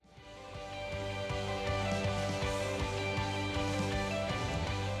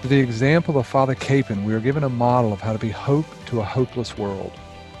Through the example of Father Kapaun, we are given a model of how to be hope to a hopeless world,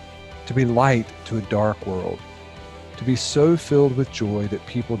 to be light to a dark world, to be so filled with joy that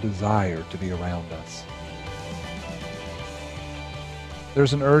people desire to be around us.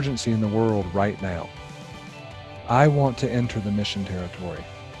 There's an urgency in the world right now. I want to enter the mission territory.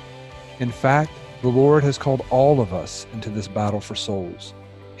 In fact, the Lord has called all of us into this battle for souls.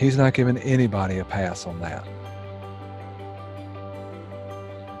 He's not given anybody a pass on that.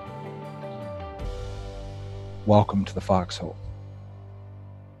 Welcome to the Foxhole.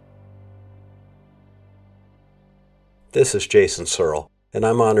 This is Jason Searle, and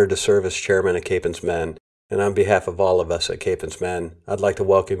I'm honored to serve as chairman of Kapaun's Men. And on behalf of all of us at Kapaun's Men, I'd like to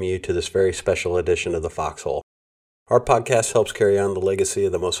welcome you to this very special edition of the Foxhole. Our podcast helps carry on the legacy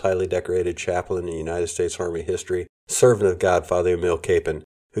of the most highly decorated chaplain in United States Army history, servant of God, Father Emil Kapaun,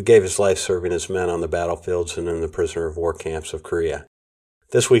 who gave his life serving his men on the battlefields and in the prisoner of war camps of Korea.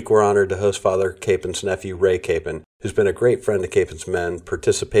 This week we're honored to host Father Kapaun's nephew, Ray Kapaun, who's been a great friend to Kapaun's Men,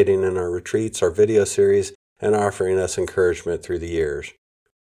 participating in our retreats, our video series, and offering us encouragement through the years.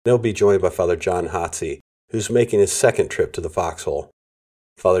 He'll be joined by Father John Hotsey, who's making his second trip to the Foxhole.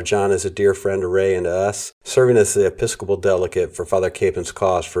 Father John is a dear friend to Ray and to us, serving as the Episcopal delegate for Father Kapaun's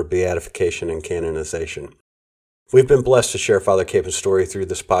cause for beatification and canonization. We've been blessed to share Father Kapaun's story through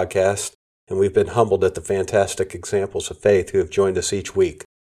this podcast, and we've been humbled at the fantastic examples of faith who have joined us each week.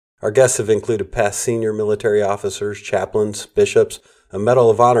 Our guests have included past senior military officers, chaplains, bishops, a Medal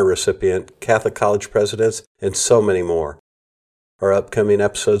of Honor recipient, Catholic college presidents, and so many more. Our upcoming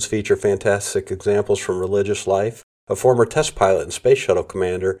episodes feature fantastic examples from religious life, a former test pilot and space shuttle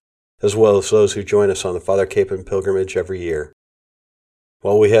commander, as well as those who join us on the Father Kapaun pilgrimage every year.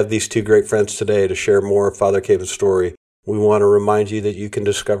 While we have these two great friends today to share more of Father Kapaun's story, we want to remind you that you can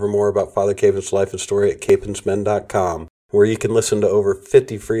discover more about Father Kapaun's life and story at kapaunsmen.com, where you can listen to over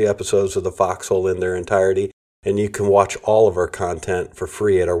 50 free episodes of The Foxhole in their entirety, and you can watch all of our content for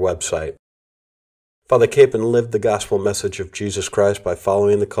free at our website. Father Kapaun lived the gospel message of Jesus Christ by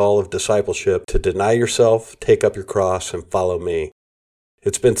following the call of discipleship to deny yourself, take up your cross, and follow me.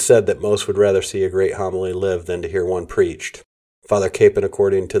 It's been said that most would rather see a great homily lived than to hear one preached. Father Kapaun,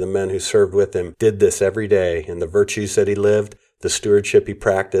 according to the men who served with him, did this every day in the virtues that he lived, the stewardship he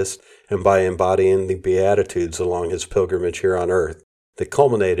practiced, and by embodying the Beatitudes along his pilgrimage here on earth, that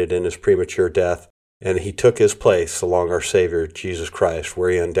culminated in his premature death, and he took his place along our Savior, Jesus Christ,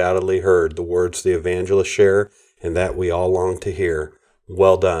 where he undoubtedly heard the words the evangelists share and that we all long to hear,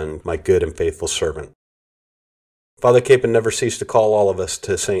 "Well done, my good and faithful servant." Father Kapaun never ceased to call all of us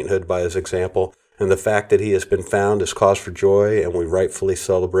to sainthood by his example, and the fact that he has been found is cause for joy, and we rightfully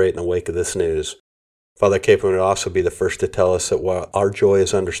celebrate in the wake of this news. Father Kapaun would also be the first to tell us that while our joy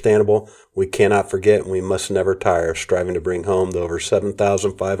is understandable, we cannot forget and we must never tire of striving to bring home the over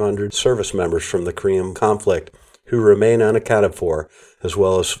 7,500 service members from the Korean conflict who remain unaccounted for, as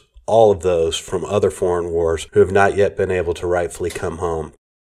well as all of those from other foreign wars who have not yet been able to rightfully come home.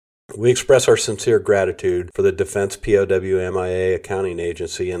 We express our sincere gratitude for the Defense POW MIA Accounting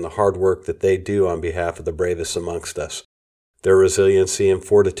Agency and the hard work that they do on behalf of the bravest amongst us. Their resiliency and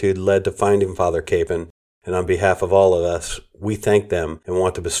fortitude led to finding Father Kapaun, and on behalf of all of us, we thank them and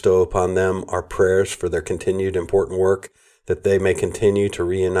want to bestow upon them our prayers for their continued important work, that they may continue to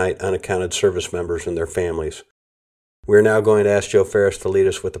reunite unaccounted service members and their families. We are now going to ask Joe Ferris to lead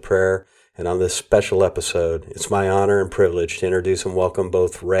us with the prayer, and on this special episode, it's my honor and privilege to introduce and welcome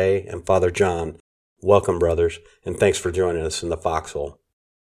both Ray and Father John. Welcome, brothers, and thanks for joining us in the Foxhole.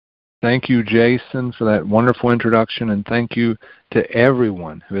 Thank you, Jason, for that wonderful introduction, and thank you to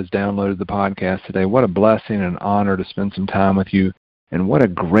everyone who has downloaded the podcast today. What a blessing and an honor to spend some time with you, and what a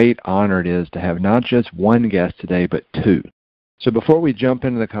great honor it is to have not just one guest today, but two. So before we jump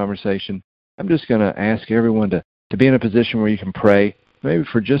into the conversation, I'm just going to ask everyone to be in a position where you can pray. Maybe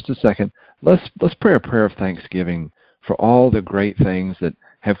for just a second, let's pray a prayer of thanksgiving for all the great things that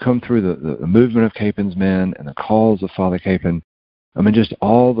have come through the movement of Kapaun's Men and the calls of Father Kapaun. I mean, just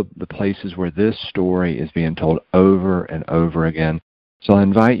all the places where this story is being told over and over again. So I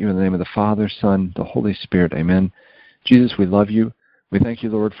invite you in the name of the Father, Son, the Holy Spirit. Amen. Jesus, we love you. We thank you,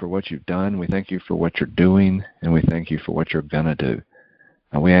 Lord, for what you've done. We thank you for what you're doing, and we thank you for what you're going to do.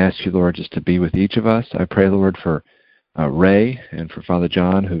 We ask you, Lord, just to be with each of us. I pray, Lord, for Ray and for Father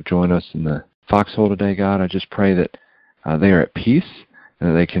John, who've joined us in the Foxhole today, God. I just pray that they are at peace and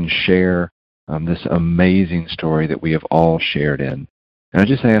that they can share this amazing story that we have all shared in. And I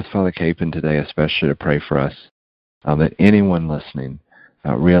just ask Father Kapaun today especially to pray for us, that anyone listening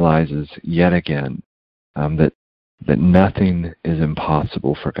realizes yet again that nothing is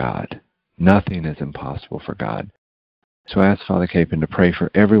impossible for God. Nothing is impossible for God. So I ask Father Kapaun to pray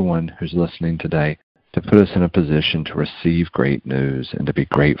for everyone who's listening today, to put us in a position to receive great news and to be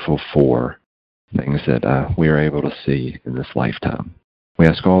grateful for things that we are able to see in this lifetime. We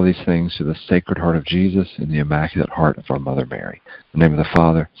ask all these things through the Sacred Heart of Jesus and the Immaculate Heart of our Mother Mary. In the name of the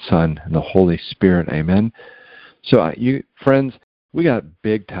Father, Son, and the Holy Spirit, amen. So you friends, we got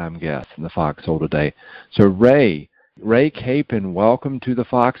big-time guests in the Foxhole today. So Ray Kapaun, welcome to the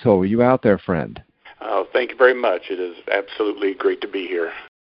Foxhole. Are you out there, friend? Oh, thank you very much. It is absolutely great to be here.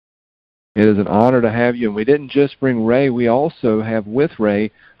 It is an honor to have you. And we didn't just bring Ray. We also have with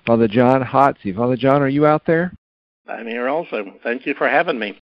Ray Father John Hotsey. Father John, are you out there? I'm here also. Thank you for having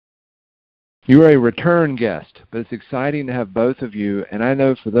me. You are a return guest, but it's exciting to have both of you. And I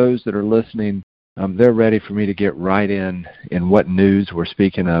know for those that are listening, they're ready for me to get right in what news we're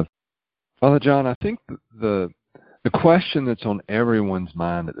speaking of. Father John, I think the question that's on everyone's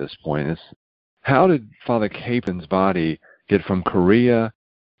mind at this point is, how did Father Kapaun's body get from Korea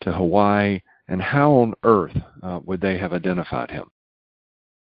to Hawaii, and how on earth would they have identified him?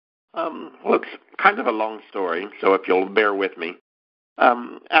 Well, it's kind of a long story, so if you'll bear with me.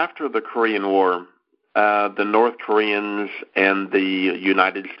 After the Korean War, the North Koreans and the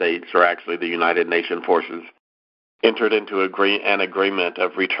United States, or actually the United Nations forces, entered into an agreement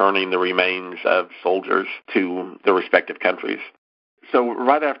of returning the remains of soldiers to the respective countries. So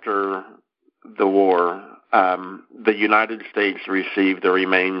right after the war, the United States received the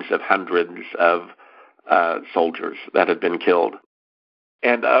remains of hundreds of soldiers that had been killed.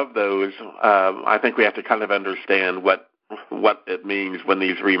 And of those, I think we have to kind of understand what it means when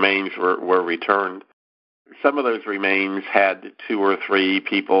these remains were returned. Some of those remains had 2 or 3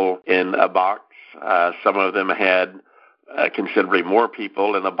 people in a box. Some of them had considerably more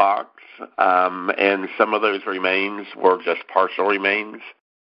people in a box. And some of those remains were just partial remains.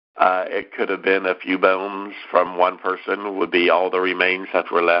 It could have been a few bones from one person would be all the remains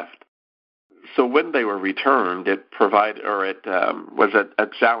that were left. So when they were returned, it was a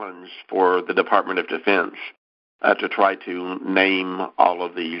challenge for the Department of Defense to try to name all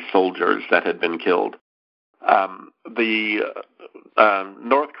of these soldiers that had been killed. The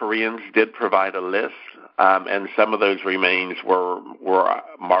North Koreans did provide a list, and some of those remains were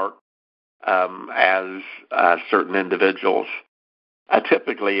marked as certain individuals.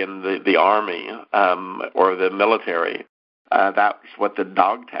 Typically in the Army or the military, that's what the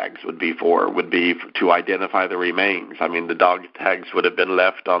dog tags would be to identify the remains. I mean, the dog tags would have been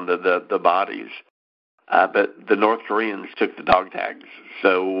left on the bodies. But the North Koreans took the dog tags,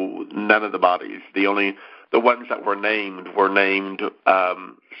 so none of the bodies. The ones that were named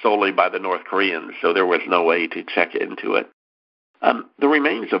solely by the North Koreans, so there was no way to check into it. The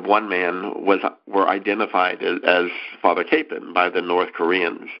remains of one man were identified as Father Kapaun by the North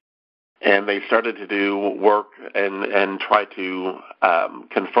Koreans, and they started to do work and try to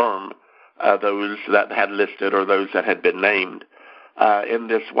confirm those that had listed or those that had been named. In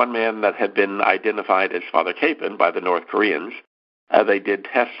this one man that had been identified as Father Kapaun by the North Koreans, they did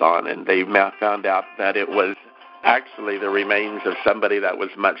tests on, and they found out that it was actually the remains of somebody that was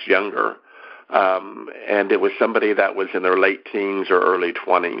much younger, and it was somebody that was in their late teens or early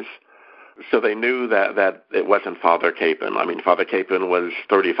 20s. So they knew that it wasn't Father Kapaun. I mean, Father Kapaun was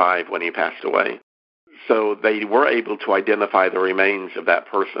 35 when he passed away. So they were able to identify the remains of that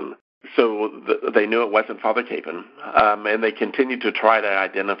person. So they knew it wasn't Father Kapaun, and they continued to try to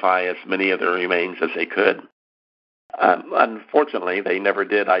identify as many of the remains as they could. Unfortunately, they never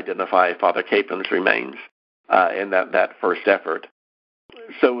did identify Father Kapaun's remains in that first effort.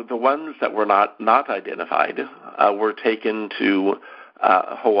 So the ones that were not identified were taken to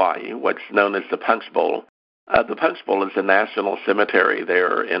Hawaii, what's known as the Punch Bowl. The Punch Bowl is a national cemetery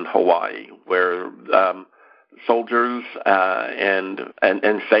there in Hawaii, where soldiers and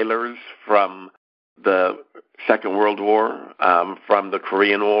sailors from the Second World War, from the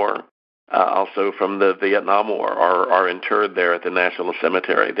Korean War, also from the Vietnam War, are interred there at the National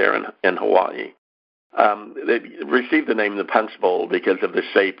Cemetery there in Hawaii. They received the name the Punch Bowl because of the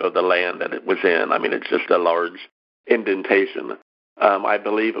shape of the land that it was in. I mean, it's just a large indentation. I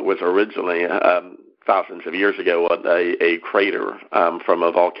believe it was originally, thousands of years ago, a crater from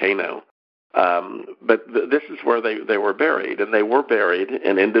a volcano. But this is where they were buried, and they were buried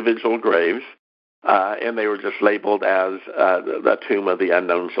in individual graves, and they were just labeled as the Tomb of the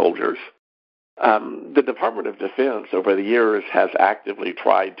Unknown Soldiers. The Department of Defense over the years has actively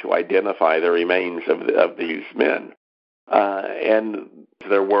tried to identify the remains of these men. And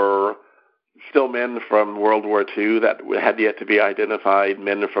there were still men from World War II that had yet to be identified,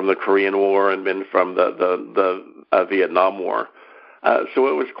 men from the Korean War and men from the Vietnam War. So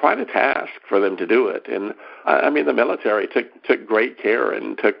it was quite a task for them to do it. And, I mean, the military took great care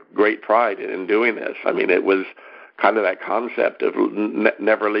and took great pride in doing this. I mean, it was kind of that concept of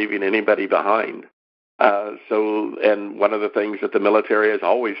never leaving anybody behind. And one of the things that the military has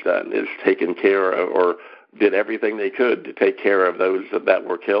always done is taken care of, or did everything they could to take care of those that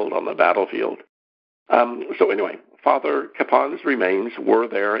were killed on the battlefield. So anyway, Father Kapaun's remains were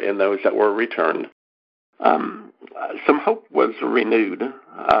there in those that were returned. Some hope was renewed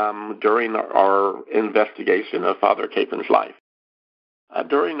during our investigation of Father Kapaun's life.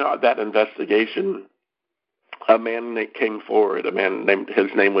 During that investigation, a man came forward.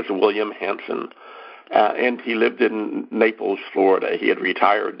 His name was William Hansen, and he lived in Naples, Florida. He had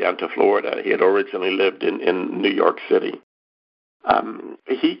retired down to Florida. He had originally lived in New York City.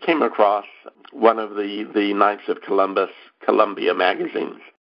 He came across one of the Knights of Columbia magazines.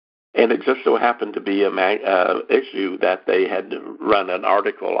 And it just so happened to be a issue that they had run an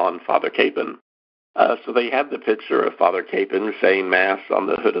article on Father Kapaun. So they had the picture of Father Kapaun saying Mass on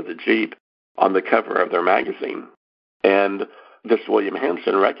the hood of the Jeep on the cover of their magazine. And this William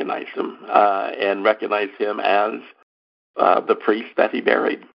Hansen recognized him and recognized him as the priest that he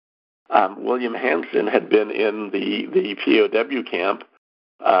buried. William Hansen had been in the POW camp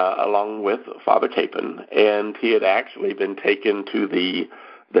along with Father Kapaun, and he had actually been taken to the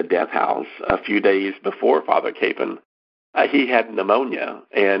death house a few days before Father Kapaun. He had pneumonia,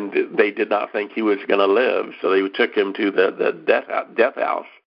 and they did not think he was going to live, so they took him to the death house.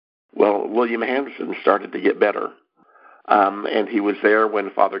 Well, William Hansen started to get better, and he was there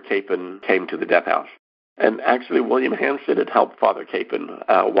when Father Kapaun came to the death house. And actually, William Hansen had helped Father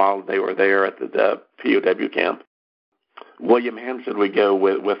Kapaun while they were there at the POW camp. William Hansen would go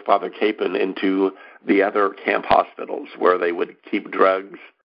with Father Kapaun into the other camp hospitals where they would keep drugs,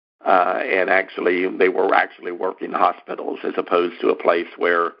 and they were actually working hospitals as opposed to a place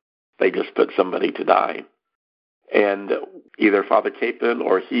where they just put somebody to die. And either Father Kapaun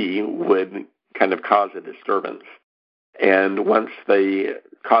or he would kind of cause a disturbance. And once they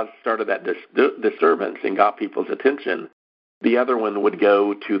started that disturbance and got people's attention, the other one would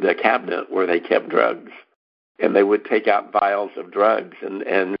go to the cabinet where they kept drugs. And they would take out vials of drugs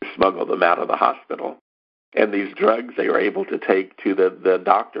and smuggle them out of the hospital. And these drugs they were able to take to the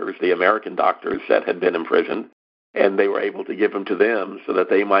doctors, the American doctors that had been imprisoned, and they were able to give them to them so that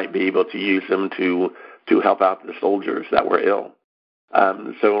they might be able to use them to help out the soldiers that were ill.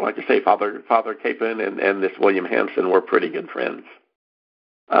 So like I say, Father Kapaun and this William Hansen were pretty good friends.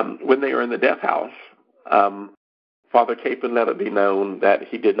 When they were in the death house, Father Kapaun let it be known that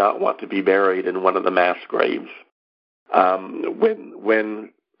he did not want to be buried in one of the mass graves. When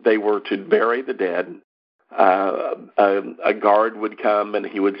they were to bury the dead, a guard would come and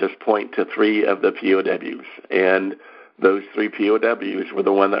he would just point to 3 of the POWs, and those 3 POWs were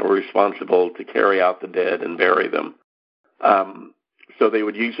the one that were responsible to carry out the dead and bury them. So they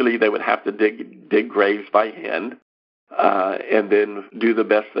would have to dig graves by hand, and then do the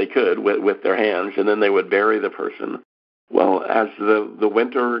best they could with their hands, and then they would bury the person. Well, as the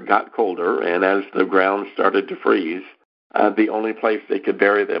winter got colder and as the ground started to freeze, the only place they could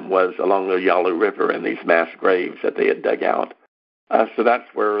bury them was along the Yalu River in these mass graves that they had dug out. So that's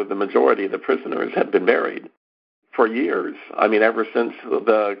where the majority of the prisoners had been buried for years. I mean, ever since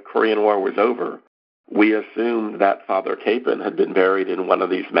the Korean War was over, we assumed that Father Kapaun had been buried in one of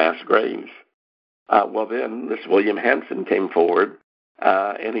these mass graves. Well, then this William Hansen came forward,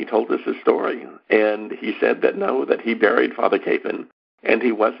 and he told us his story. And he said that he buried Father Kapaun, and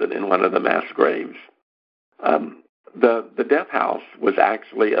he wasn't in one of the mass graves. The death house was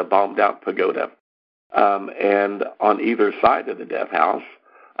actually a bombed-out pagoda. And on either side of the death house,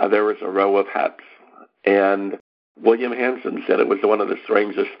 there was a row of huts. And William Hansen said it was one of the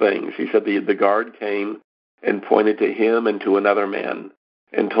strangest things. He said the guard came and pointed to him and to another man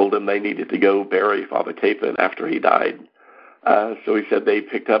and told them they needed to go bury Father Kapaun after he died. So he said they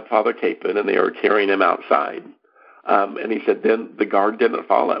picked up Father Kapaun and they were carrying him outside. And he said then the guard didn't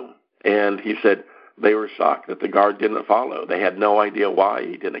follow. And he said they were shocked that the guard didn't follow. They had no idea why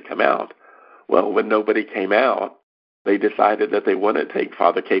he didn't come out. Well, when nobody came out, they decided that they wouldn't take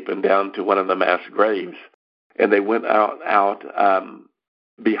Father Kapaun down to one of the mass graves. And they went out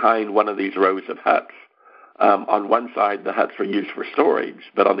behind one of these rows of huts. On one side, the huts were used for storage,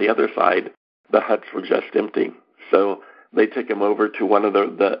 but on the other side, the huts were just empty. So they took him over to one of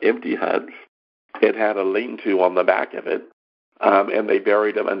the empty huts. It had a lean-to on the back of it, and they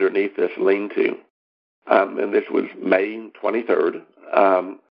buried him underneath this lean-to. And this was May 23rd.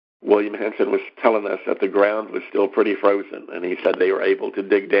 William Hansen was telling us that the ground was still pretty frozen, and he said they were able to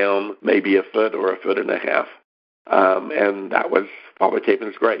dig down maybe a foot or a foot and a half. And that was Father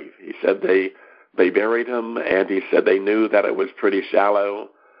Capen's grave. He said they buried him, and he said they knew that it was pretty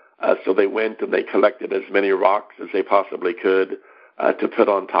shallow, so they went and they collected as many rocks as they possibly could to put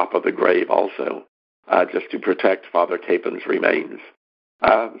on top of the grave also, just to protect Father Capen's remains.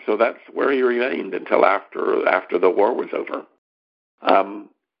 So that's where he remained until after the war was over.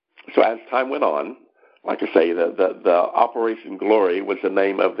 So as time went on, like I say, the Operation Glory was the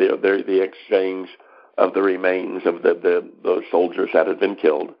name of the exchange of the remains of those soldiers that had been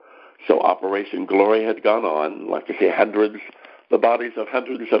killed. So Operation Glory had gone on. Like I say, the bodies of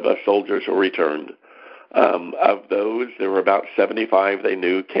hundreds of soldiers were returned. Of those, there were about 75 they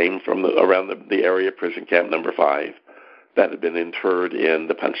knew came from around the area prison camp number 5 that had been interred in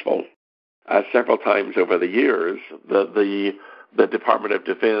the Punch Bowl. Several times over the years, the Department of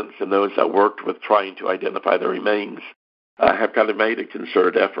Defense and those that worked with trying to identify the remains have kind of made a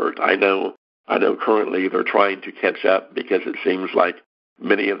concerted effort. I know currently they're trying to catch up because it seems like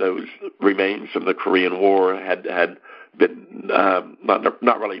many of those remains from the Korean War had been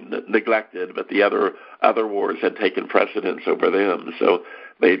not really neglected, but the other wars had taken precedence over them. So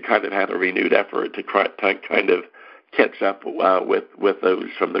they kind of had a renewed effort to kind of catch up with those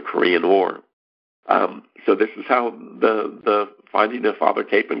from the Korean War. So this is how the finding of Father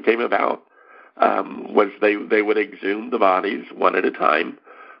Kapaun came about. Was they would exhume the bodies one at a time,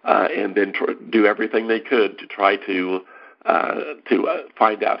 and then do everything they could to try to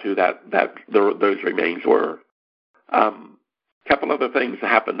find out who those remains were. Couple other things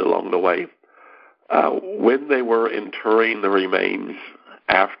happened along the way. When they were interring the remains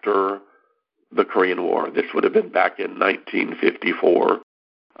after the Korean War, this would have been back in 1954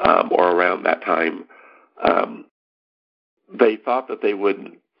 or around that time, they thought that they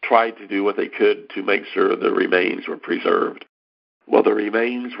would try to do what they could to make sure the remains were preserved. Well, the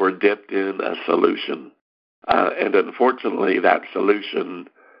remains were dipped in a solution, and unfortunately that solution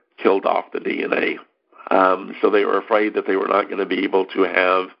killed off the DNA. So they were afraid that they were not going to be able to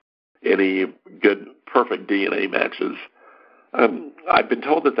have any good, perfect DNA matches. I've been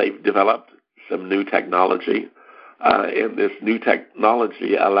told that they've developed some new technology, and this new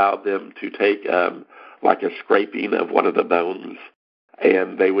technology allowed them to take like a scraping of one of the bones,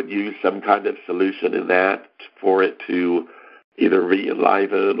 and they would use some kind of solution in that for it to either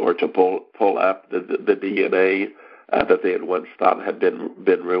re-enliven or to pull up the DNA that they had once thought had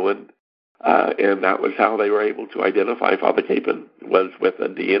been ruined. And that was how they were able to identify Father Kapaun, was with a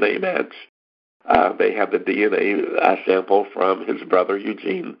DNA match. They had the DNA sample from his brother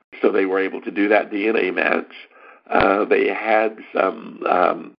Eugene, so they were able to do that DNA match. They had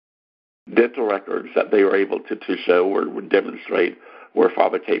some dental records that they were able to show or would demonstrate were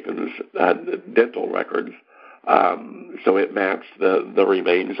Father Kapaun's dental records. So it matched the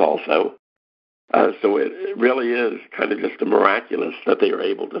remains also. So it really is kind of just a miraculous that they were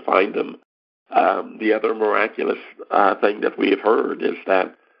able to find them. The other miraculous thing that we have heard is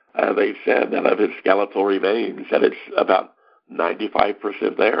that they've said that of his skeletal remains, that it's about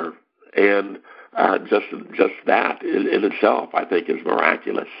 95% there. And just that in itself, I think, is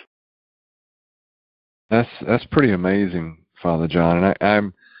miraculous. That's pretty amazing, Father John. And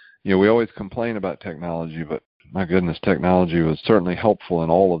I'm we always complain about technology, but my goodness, technology was certainly helpful in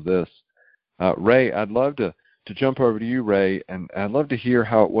all of this. Ray, I'd love to jump over to you, Ray, and I'd love to hear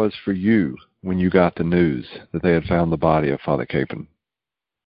how it was for you when you got the news that they had found the body of Father Kapaun.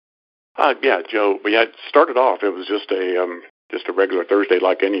 Yeah, Joe. We had started off. It was just a regular Thursday,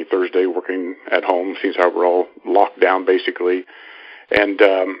 like any Thursday, working at home. Seems how we're all locked down basically, and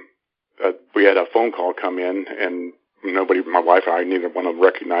we had a phone call come in, and nobody, my wife and I, neither one of them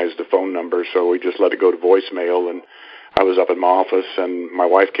recognized the phone number, so we just let it go to voicemail. And I was up in my office, and my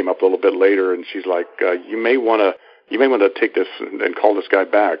wife came up a little bit later, and she's like, "You may want to take this and call this guy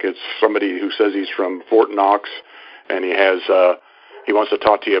back. It's somebody who says he's from Fort Knox, and he wants to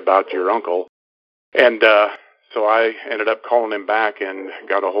talk to you about your uncle." And so I ended up calling him back and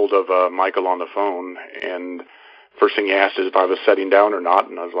got a hold of Michael on the phone. And first thing he asked is if I was sitting down or not,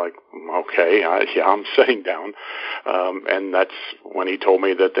 and I was like, "Okay, yeah, I'm sitting down." And that's when he told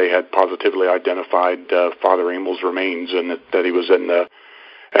me that they had positively identified Father Emil's remains, and that he was in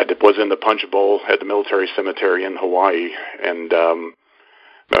the Punch Bowl at the military cemetery in Hawaii. And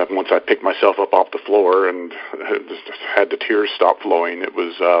once I picked myself up off the floor and just had the tears stop flowing, it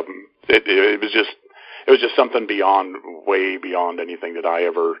was just something way beyond anything that I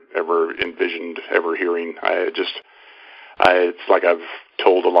ever envisioned ever hearing. It's like I've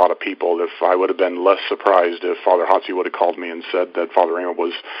told a lot of people, if I would have been less surprised if Father Hatzi would have called me and said that Father Emil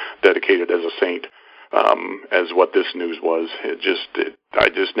was dedicated as a saint, as what this news was. I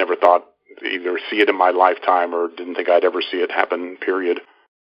just never thought either see it in my lifetime or didn't think I'd ever see it happen, period.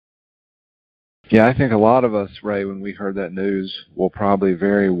 Yeah, I think a lot of us, Ray, when we heard that news, will probably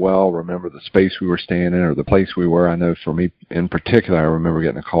very well remember the space we were staying in or the place we were. I know for me in particular, I remember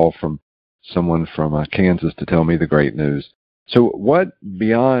getting a call from someone from Kansas to tell me the great news. So what,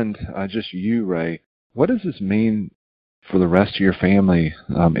 beyond just you, Ray, what does this mean for the rest of your family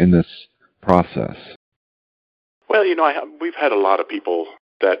in this process? Well, we've had a lot of people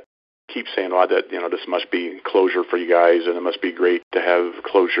that keep saying, "Well, that this must be closure for you guys, and it must be great to have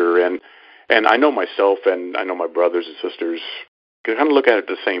closure." And I know myself, and I know my brothers and sisters kind of look at it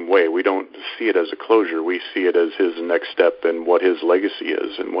the same way. We don't see it as a closure. We see it as his next step and what his legacy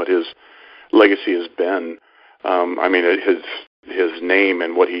is and what his legacy has been. His name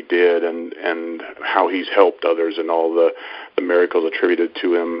and what he did and how he's helped others and all the miracles attributed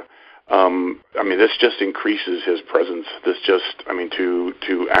to him. This just increases his presence. This just,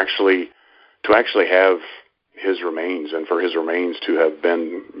 to actually have his remains and for his remains to have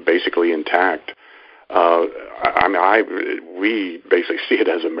been basically intact. We basically see it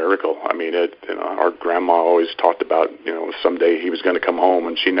as a miracle. Our grandma always talked about, someday he was going to come home,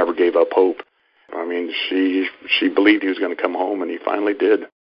 and she never gave up hope. She believed he was going to come home, and he finally did.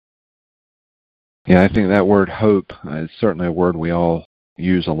 Yeah, I think that word hope is certainly a word we all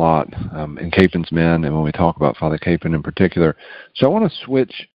use a lot in Kapaun's Men and when we talk about Father Kapaun in particular. So I want to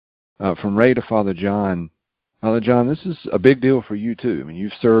switch from Ray to Father John. Father John, this is a big deal for you too.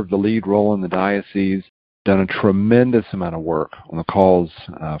 You've served the lead role in the diocese, done a tremendous amount of work on the calls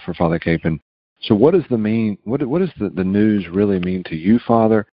for Father Kapaun. So what does the news really mean to you,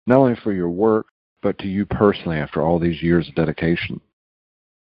 Father, not only for your work, but to you personally after all these years of dedication?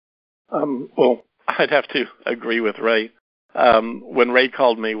 Well, I'd have to agree with Ray. When Ray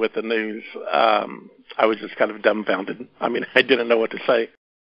called me with the news, I was just kind of dumbfounded. I didn't know what to say.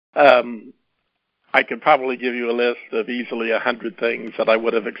 I could probably give you a list of easily 100 things that I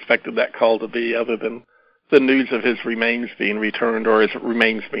would have expected that call to be other than the news of his remains being returned or his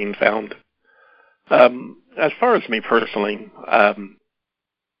remains being found. As far as me personally,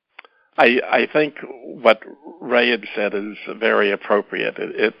 I think what Ray had said is very appropriate.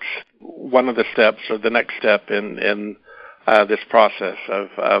 It's one of the steps or the next step in this process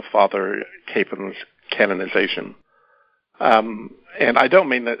of Father Kapaun's canonization. And I don't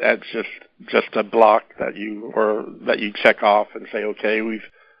mean that that's just a block that you check off and say, okay, we've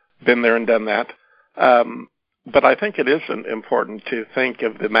been there and done that. But I think it is important to think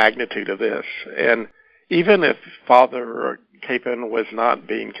of the magnitude of this. And even if Father Kapaun was not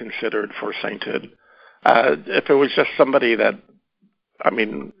being considered for sainthood, if it was just somebody that,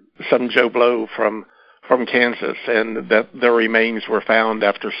 some Joe Blow from Kansas, and that their remains were found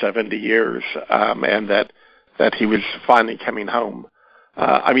after 70 years, and that he was finally coming home.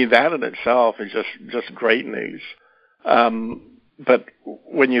 That in itself is just great news. But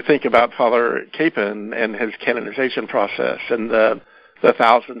when you think about Father Kapaun and his canonization process and the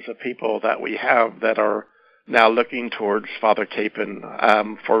thousands of people that we have that are now looking towards Father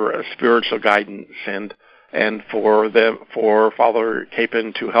Kapaun for spiritual guidance and for Father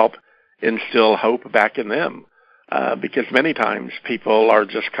Kapaun to help instill hope back in them. Because many times people are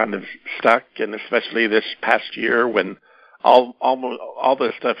just kind of stuck, and especially this past year when all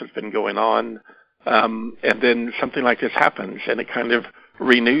this stuff has been going on, and then something like this happens, and it kind of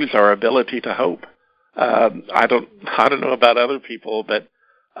renews our ability to hope. I don't know about other people, but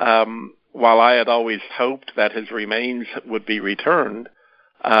while I had always hoped that his remains would be returned,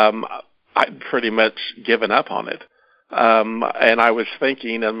 I'd pretty much given up on it. And I was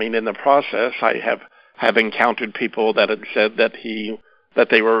thinking, in the process, I have encountered people that had said that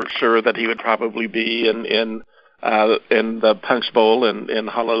they were sure that he would probably be in the Punch Bowl in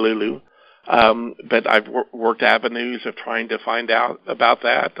Honolulu. But I've worked avenues of trying to find out about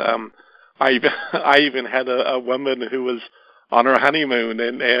that. I even had a woman who was on her honeymoon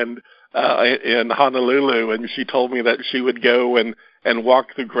and in Honolulu, and she told me that she would go and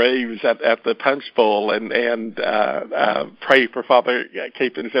walk the graves at the Punch Bowl and pray for Father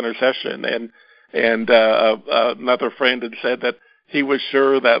Kapaun's intercession. And another friend had said that he was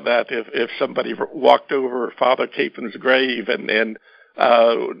sure that if somebody walked over Father Kapaun's grave and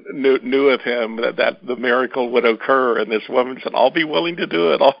knew of him, that the miracle would occur. And this woman said, "I'll be willing to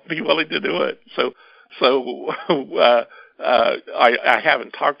do it. I'll be willing to do it." So I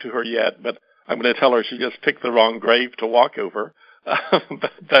haven't talked to her yet, but I'm going to tell her she just picked the wrong grave to walk over.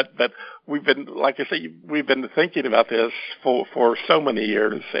 But we've been, like I say, we've been thinking about this for so many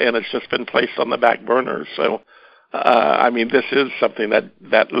years, and it's just been placed on the back burner. So, this is something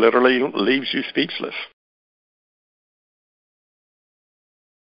that literally leaves you speechless.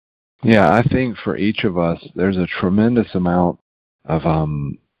 Yeah, I think for each of us, there's a tremendous amount of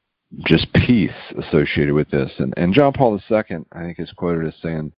just peace associated with this. And John Paul II, I think, is quoted as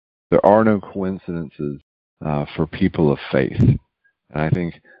saying, there are no coincidences for people of faith. And I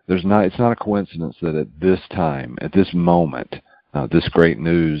think it's not a coincidence that at this time, at this moment, this great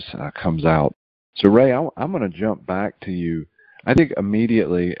news comes out. So Ray, I'm going to jump back to you. I think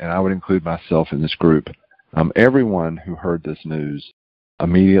immediately, and I would include myself in this group, everyone who heard this news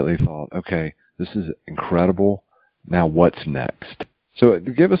immediately thought, okay, this is incredible. Now what's next? So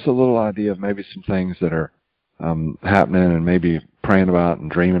give us a little idea of maybe some things that are happening and maybe praying about and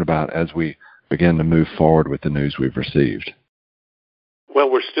dreaming about as we begin to move forward with the news we've received.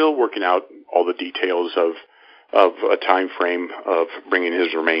 Well, we're still working out all the details of a time frame of bringing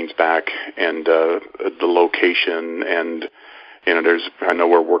his remains back and the location, and I know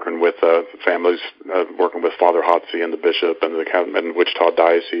we're working with families, working with Father Hotsey and the bishop and the Wichita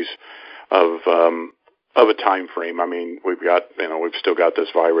Diocese of a time frame. I mean, we've still got this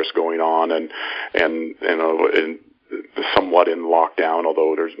virus going on, and somewhat in lockdown,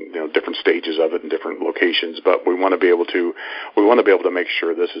 although there's different stages of it in different locations. But we want to be able to make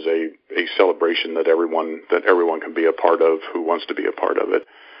sure this is a celebration that everyone can be a part of who wants to be a part of it.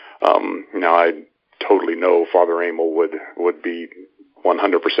 Now, I totally know Father Amel would be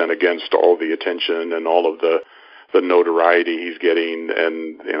 100% against all the attention and all of the notoriety he's getting,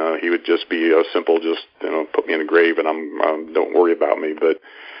 and he would just be a simple put me in a grave and don't worry about me. But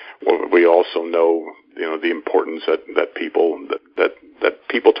we also know the importance that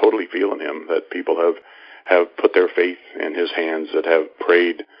people totally feel in him, that people have put their faith in his hands, that have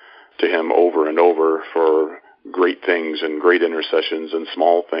prayed to him over and over for great things and great intercessions and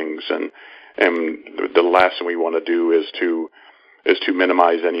small things, and the last thing we want to do is to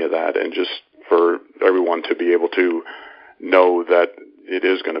minimize any of that, and just for everyone to be able to know that it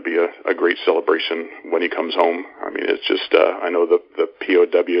is going to be a great celebration when he comes home. I mean, it's just I know the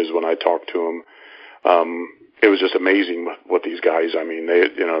POWs, when I talked to them, it was just amazing what these guys. I mean,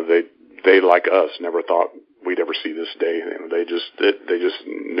 they like us never thought we'd ever see this day. They just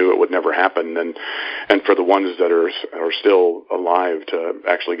knew it would never happen, and for the ones that are still alive to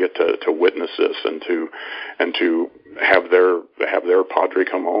actually get to witness this and to have their padre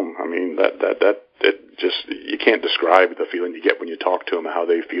come home. I mean, that it just, you can't describe the feeling you get when you talk to them, how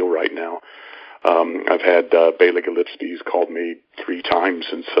they feel right now. I've had Bailey Gillespie's called me 3 times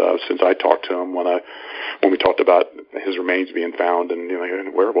since I talked to him when we talked about his remains being found, and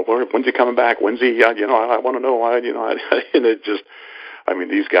when's he coming back? When's he? I want to know why. And it just, I mean,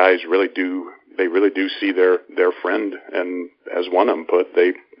 these guys really do see their friend, and as one of them put,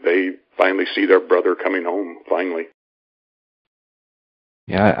 they finally see their brother coming home finally.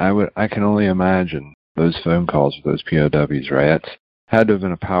 Yeah, I can only imagine those phone calls with those POWs, right? It's had to have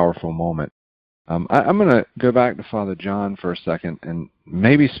been a powerful moment. I'm going to go back to Father John for a second and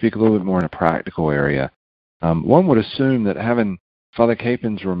maybe speak a little bit more in a practical area. One would assume that having Father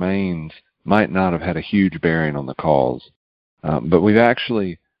Kapaun's remains might not have had a huge bearing on the cause, but we've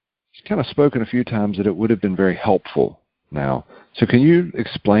actually kind of spoken a few times that it would have been very helpful now. So can you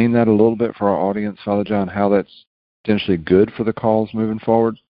explain that a little bit for our audience, Father John, how that's potentially good for the cause moving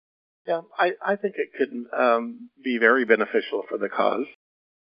forward? Yeah, I think it could be very beneficial for the cause.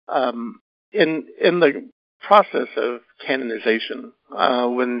 In the process of canonization,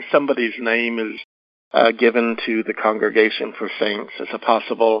 when somebody's name is given to the Congregation for Saints as a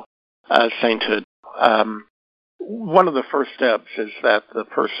possible sainthood, one of the first steps is that the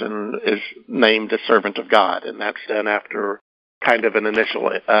person is named a servant of God, and that's done after kind of an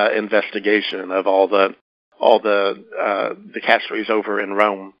initial investigation of all the dicasteries over in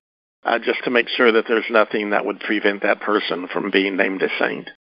Rome, just to make sure that there's nothing that would prevent that person from being named a saint.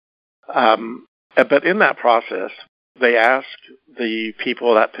 But in that process, they ask the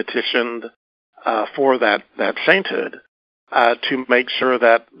people that petitioned for that sainthood to make sure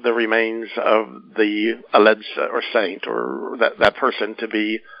that the remains of the alleged or saint or that person to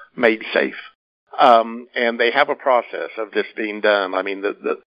be made safe. And they have a process of this being done. I mean,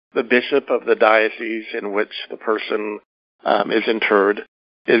 the bishop of the diocese in which the person is interred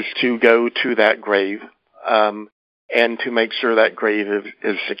is to go to that grave and to make sure that grave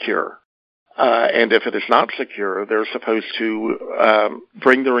is secure. And if it is not secure, they're supposed to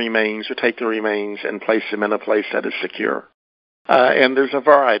bring the remains or take the remains and place them in a place that is secure. And there's a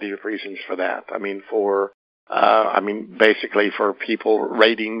variety of reasons for that. I mean, basically for people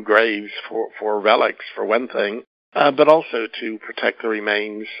raiding graves for relics, for one thing, but also to protect the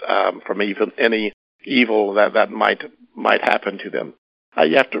remains from any evil that might happen to them.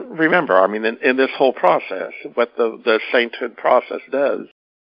 You have to remember, I mean, in this whole process, what the sainthood process does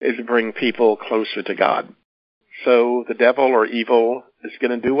is bring people closer to God. So the devil or evil is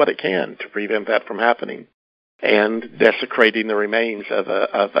going to do what it can to prevent that from happening, and desecrating the remains of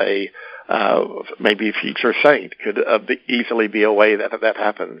a maybe future saint could easily be a way that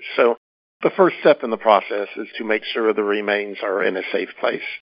happens. So the first step in the process is to make sure the remains are in a safe place.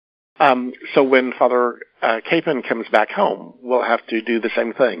 So when Father Kapaun comes back home, we'll have to do the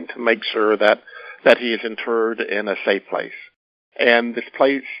same thing to make sure that he is interred in a safe place. And this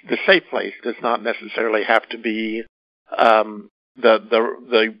place, the safe place, does not necessarily have to be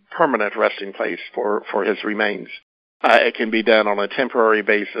the permanent resting place for his remains. It can be done on a temporary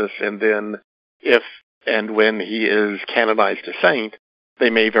basis, and then if and when he is canonized a saint, they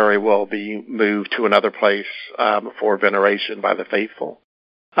may very well be moved to another place for veneration by the faithful.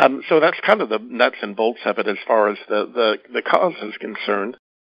 So that's kind of the nuts and bolts of it as far as the cause is concerned.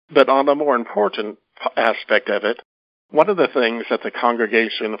 But on a more important aspect of it, one of the things that the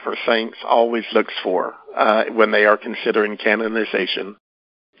Congregation for Saints always looks for when they are considering canonization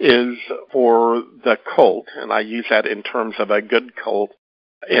is for the cult, and I use that in terms of a good cult,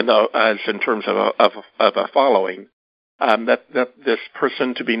 as in terms of a following, that this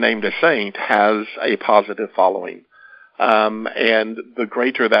person to be named a saint has a positive following. And the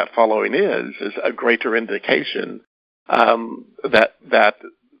greater that following is a greater indication that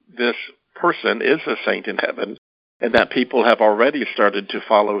this person is a saint in heaven, and that people have already started to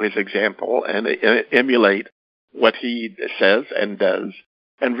follow his example and emulate what he says and does,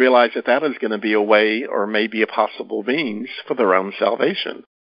 and realize that is going to be a way or maybe a possible means for their own salvation.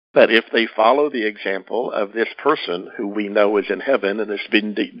 That if they follow the example of this person who we know is in heaven and has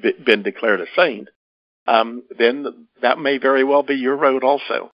been declared a saint, then that may very well be your road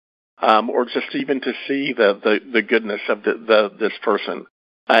also. Or just even to see the goodness of this person.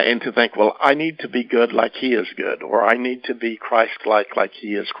 And to think, well, I need to be good like he is good, or I need to be Christ-like like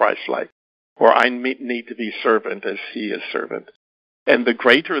he is Christ-like, or I need to be servant as he is servant. And the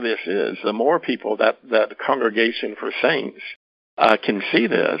greater this is, the more people that Congregation for Saints can see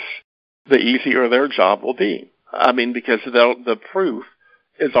this, the easier their job will be. I mean, because the proof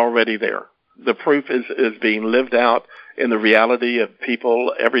is already there. The proof is being lived out in the reality of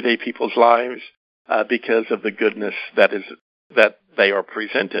everyday people's lives, because of the goodness that they are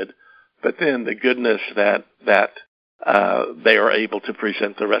presented, but then the goodness that they are able to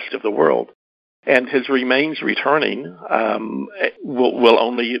present the rest of the world. And his remains returning will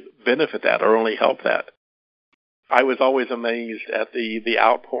only benefit that, or only help that. I was always amazed at the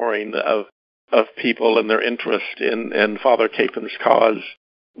outpouring of people and their interest in Father Kapaun's cause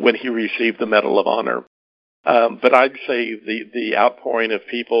when he received the Medal of Honor. But I'd say the outpouring of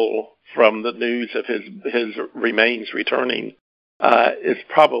people from the news of his remains returning is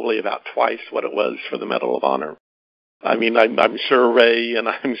probably about twice what it was for the Medal of Honor. I mean, I'm sure Ray and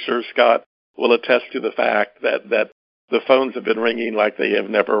I'm sure Scott will attest to the fact that the phones have been ringing like they have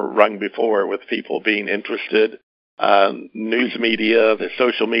never rung before, with people being interested, news media, the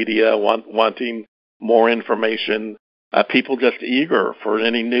social media wanting more information, people just eager for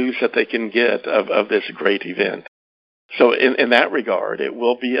any news that they can get of this great event. So in that regard, it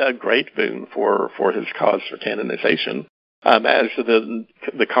will be a great boon for his cause for canonization, as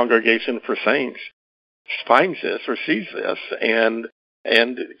the Congregation for Saints finds this or sees this and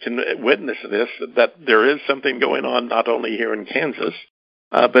can witness this, that there is something going on not only here in Kansas,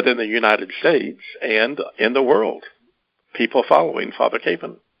 but in the United States and in the world. People following Father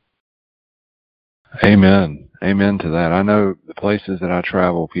Kapaun. Amen. Amen to that. I know the places that I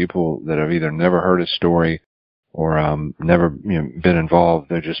travel, people that have either never heard his story or never been involved,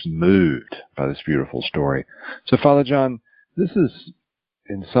 they're just moved by this beautiful story. So, Father John, this is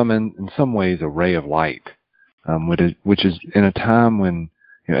in some ways a ray of light, which is in a time when,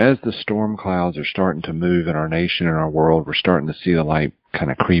 as the storm clouds are starting to move in our nation and our world, we're starting to see the light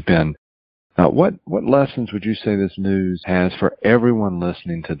kind of creep in. What lessons would you say this news has for everyone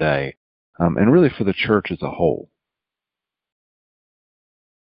listening today, and really for the church as a whole?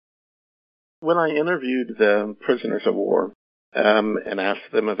 When I interviewed the prisoners of war and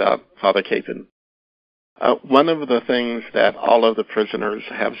asked them about Father Kapaun, one of the things that all of the prisoners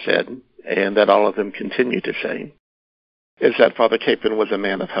have said, and that all of them continue to say, is that Father Kapaun was a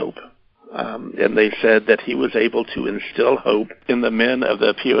man of hope. And they said that he was able to instill hope in the men of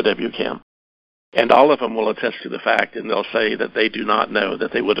the POW camp. And all of them will attest to the fact, and they'll say that they do not know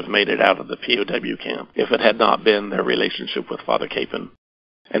that they would have made it out of the POW camp if it had not been their relationship with Father Kapaun,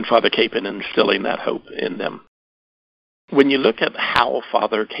 and Father Kapaun instilling that hope in them. When you look at how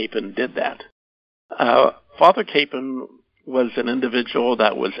Father Kapaun did that, Father Kapaun was an individual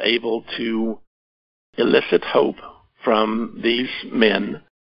that was able to elicit hope from these men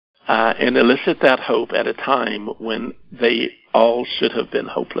and elicit that hope at a time when they all should have been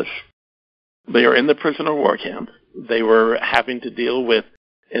hopeless. They are in the prisoner of war camp. They were having to deal with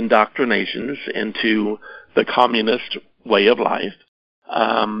indoctrinations into the communist way of life.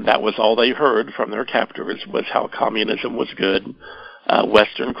 That was all they heard from their captors, was how communism was good.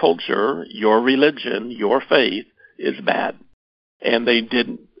 Western culture, your religion, your faith is bad. And they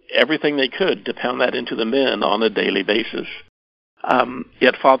did everything they could to pound that into the men on a daily basis.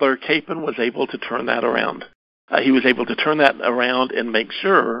 Yet Father Kapaun was able to turn that around. He was able to turn that around and make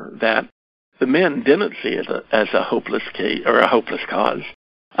sure that the men didn't see it as a hopeless case or a hopeless cause,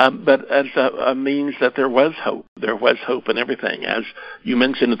 but as a means that there was hope. There was hope in everything. As you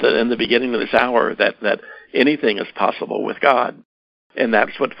mentioned in the beginning of this hour, that anything is possible with God. And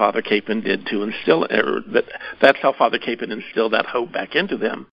that's what Father Kapaun did to instill, that's how Father Kapaun instilled that hope back into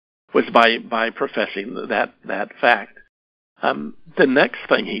them, was by professing that fact. The next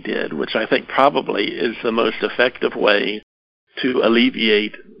thing he did, which I think probably is the most effective way to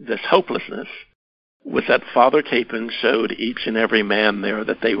alleviate this hopelessness, was that Father Kapaun showed each and every man there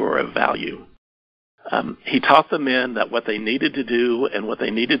that they were of value. He taught the men that what they needed to do and what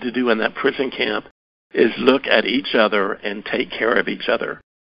they needed to do in that prison camp is look at each other and take care of each other.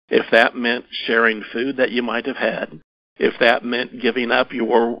 If that meant sharing food that you might have had, if that meant giving up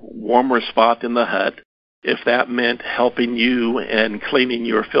your warmer spot in the hut, if that meant helping you and cleaning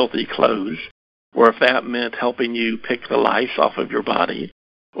your filthy clothes, or if that meant helping you pick the lice off of your body,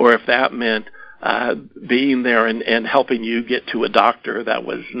 or if that meant being there and helping you get to a doctor, that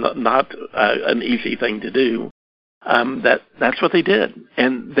was not an easy thing to do. That's what they did.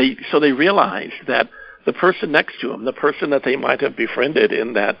 And they realized that the person next to them, the person that they might have befriended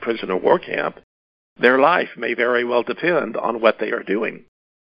in that prisoner war camp, their life may very well depend on what they are doing.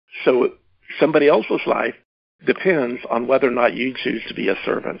 So somebody else's life depends on whether or not you choose to be a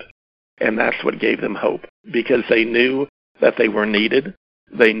servant. And that's what gave them hope, because they knew that they were needed.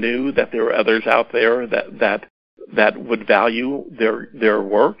 They knew that there were others out there that would value their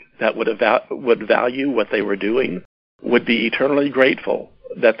work, that would value what they were doing, would be eternally grateful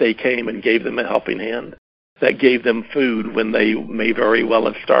that they came and gave them a helping hand, that gave them food when they may very well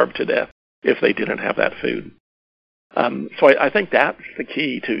have starved to death if they didn't have that food. So I think that's the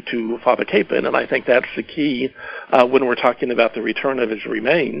key to Father Kapaun, and I think that's the key when we're talking about the return of his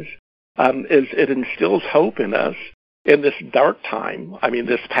remains, is it instills hope in us in this dark time. I mean,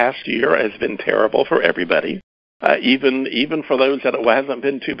 this past year has been terrible for everybody, even for those that it hasn't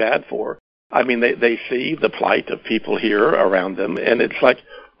been too bad for. I mean, they see the plight of people here around them, and it's like,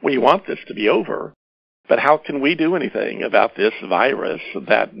 we want this to be over. But how can we do anything about this virus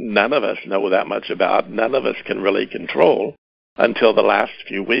that none of us know that much about, none of us can really control until the last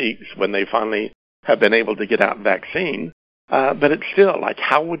few weeks when they finally have been able to get out a vaccine? But it's still like,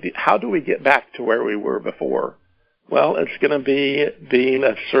 how do we get back to where we were before? Well, it's going to be being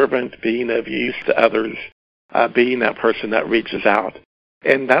a servant, being of use to others, being that person that reaches out.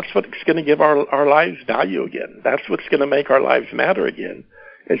 And that's what's going to give our lives value again. That's what's going to make our lives matter again.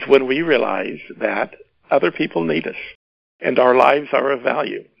 It's when we realize that other people need us, and our lives are of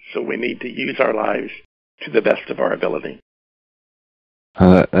value. So we need to use our lives to the best of our ability.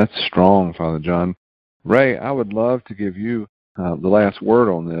 That's strong, Father John. Ray, I would love to give you the last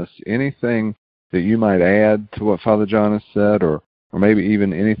word on this. Anything that you might add to what Father John has said, or maybe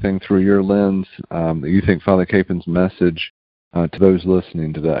even anything through your lens that you think Father Kapaun's message to those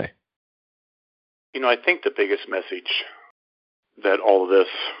listening today? I think the biggest message that all of this,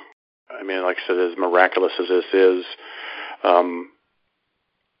 I mean, like I said, as miraculous as this is,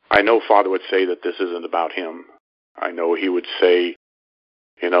 I know Father would say that this isn't about him. I know he would say,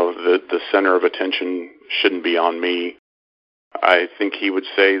 the center of attention shouldn't be on me. I think he would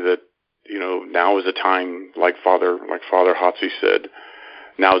say that, now is a time, like Father Hatzi said,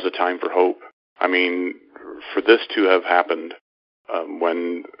 now is a time for hope. I mean, for this to have happened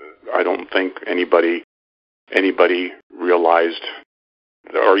when I don't think anybody realized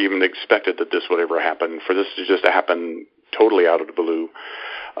or even expected that this would ever happen, for this to just happen totally out of the blue,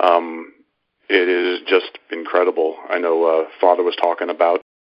 it is just incredible. I know Father was talking about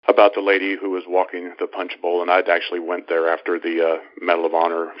the lady who was walking the punch bowl, and I'd actually went there after the Medal of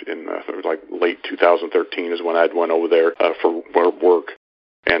Honor in late 2013 is when I'd went over there for work,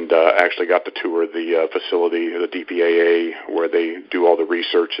 and actually got to tour the facility, the DPAA, where they do all the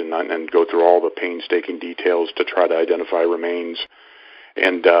research and go through all the painstaking details to try to identify remains,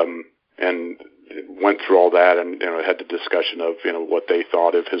 and went through all that, and had the discussion of what they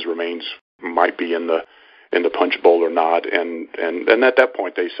thought if his remains might be in the punch bowl or not, and at that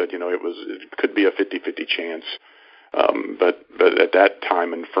point they said it could be a 50-50 chance But at that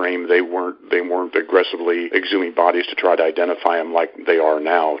time and frame, they weren't aggressively exhuming bodies to try to identify them like they are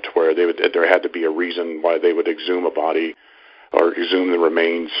now, to where there had to be a reason why they would exhume a body or exhume the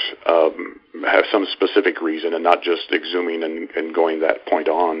remains, have some specific reason, and not just exhuming and going that point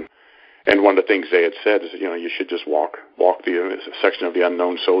on. And one of the things they had said is, you should just walk the section of the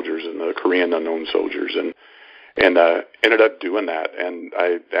unknown soldiers and the Korean unknown soldiers, and ended up doing that. And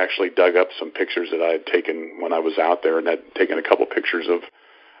I actually dug up some pictures that I had taken when I was out there, and had taken a couple pictures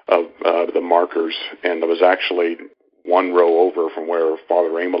of the markers. And I was actually one row over from where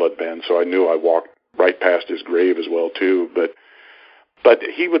Father Amel had been, so I knew I walked right past his grave as well too. But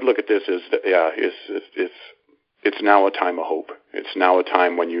he would look at this as, it's now a time of hope. It's now a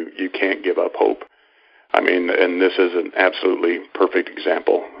time when you can't give up hope. I mean, and this is an absolutely perfect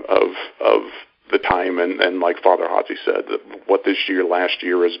example of the time, and like Father Hatzi said, what this last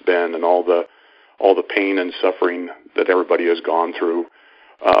year has been, and all the pain and suffering that everybody has gone through,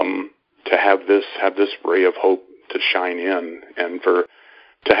 to have this ray of hope to shine in, and to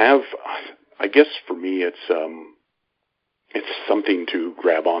have, I guess for me, it's something to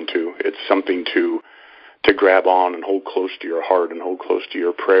grab onto. It's something to grab on and hold close to your heart and hold close to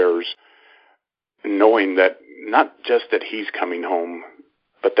your prayers, knowing that not just that he's coming home,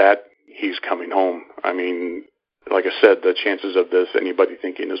 but that he's coming home. I mean, like I said, the chances of anybody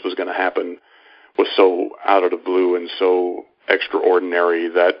thinking this was going to happen, was so out of the blue and so extraordinary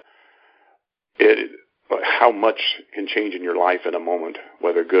that how much can change in your life in a moment,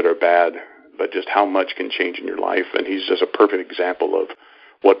 whether good or bad, but just how much can change in your life. And he's just a perfect example of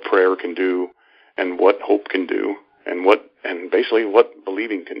what prayer can do, and what hope can do, and basically what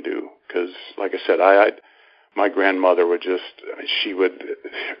believing can do. Because, like I said, my grandmother would she would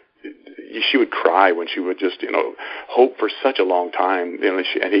cry when she would just, hope for such a long time.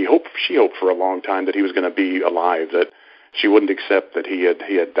 She hoped for a long time that he was going to be alive, that she wouldn't accept that he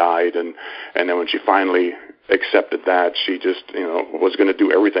had died, and then when she finally accepted that, she just, was going to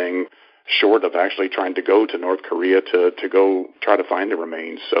do everything short of actually trying to go to North Korea to go try to find the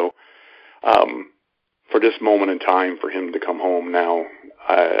remains. So, for this moment in time, for him to come home now,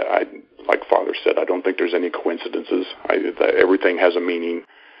 I like Father said, I don't think there's any coincidences. Everything has a meaning,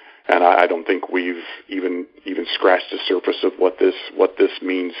 and I don't think we've even scratched the surface of what this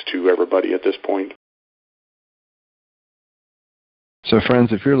means to everybody at this point. So,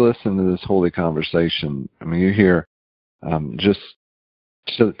 friends, if you're listening to this holy conversation, I mean, you hear just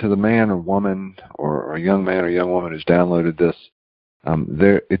to the man or woman or a young man or young woman who's downloaded this,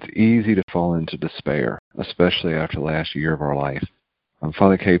 it's easy to fall into despair, especially after the last year of our life.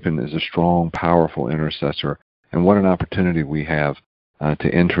 Father Kapaun is a strong, powerful intercessor, and what an opportunity we have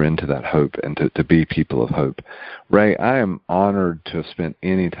to enter into that hope and to be people of hope. Ray, I am honored to have spent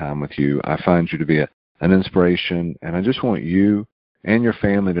any time with you. I find you to be an inspiration, and I just want you and your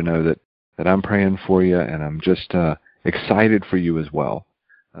family to know that I'm praying for you, and I'm just excited for you as well.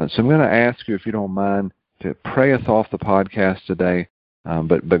 So I'm going to ask you, if you don't mind, to pray us off the podcast today,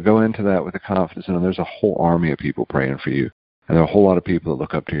 but go into that with the confidence that there's a whole army of people praying for you, and there are a whole lot of people that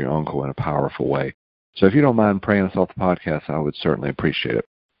look up to your uncle in a powerful way. So if you don't mind praying us off the podcast, I would certainly appreciate it.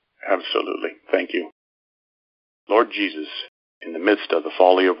 Absolutely. Thank you. Lord Jesus, in the midst of the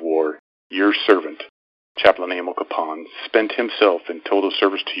folly of war, your servant, Chaplain Emil Kapaun, spent himself in total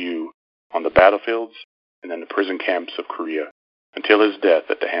service to you on the battlefields and in the prison camps of Korea until his death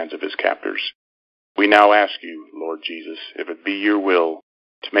at the hands of his captors. We now ask you, Lord Jesus, if it be your will,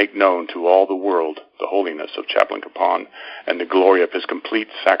 to make known to all the world the holiness of Chaplain Kapaun and the glory of his complete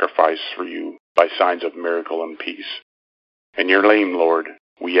sacrifice for you by signs of miracle and peace. In your name, Lord,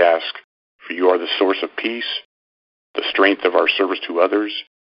 we ask, for you are the source of peace, the strength of our service to others,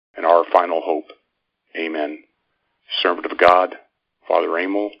 and our final hope. Amen. Servant of God, Father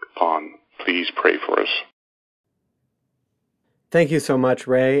Emil Kapaun, please pray for us. Thank you so much,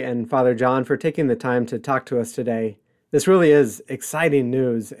 Ray and Father John, for taking the time to talk to us today. This really is exciting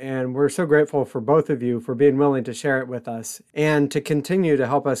news, and we're so grateful for both of you for being willing to share it with us and to continue to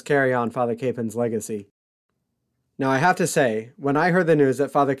help us carry on Father Kapaun's legacy. Now, I have to say, when I heard the news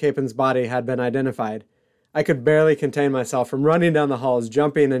that Father Kapaun's body had been identified, I could barely contain myself from running down the halls,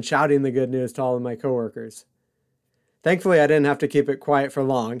 jumping and shouting the good news to all of my coworkers. Thankfully, I didn't have to keep it quiet for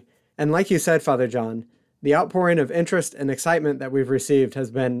long, and like you said, Father John, the outpouring of interest and excitement that we've received has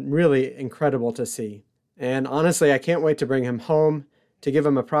been really incredible to see. And honestly, I can't wait to bring him home, to give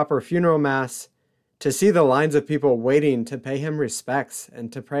him a proper funeral mass, to see the lines of people waiting to pay him respects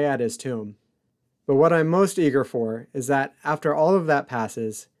and to pray at his tomb. But what I'm most eager for is that after all of that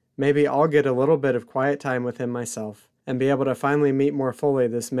passes, maybe I'll get a little bit of quiet time with him myself and be able to finally meet more fully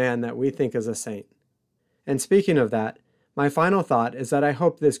this man that we think is a saint. And speaking of that, my final thought is that I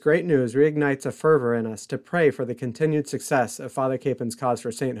hope this great news reignites a fervor in us to pray for the continued success of Father Kapaun's cause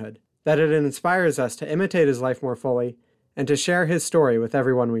for sainthood, that it inspires us to imitate his life more fully and to share his story with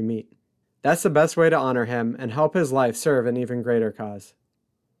everyone we meet. That's the best way to honor him and help his life serve an even greater cause.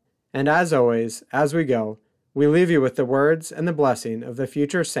 And as always, as we go, we leave you with the words and the blessing of the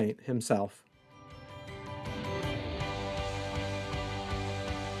future saint himself.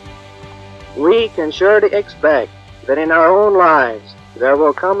 We can surely expect that in our own lives there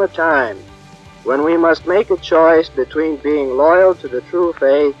will come a time when we must make a choice between being loyal to the true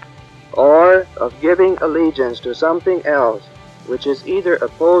faith or of giving allegiance to something else which is either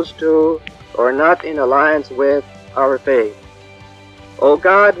opposed to or not in alliance with our faith. O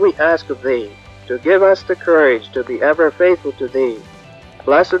God, we ask of Thee to give us the courage to be ever faithful to Thee.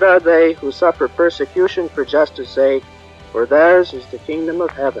 Blessed are they who suffer persecution for justice' sake, for theirs is the kingdom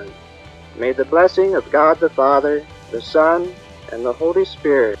of heaven. May the blessing of God the Father, the Son, and the Holy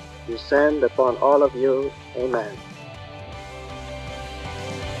Spirit descend upon all of you. Amen.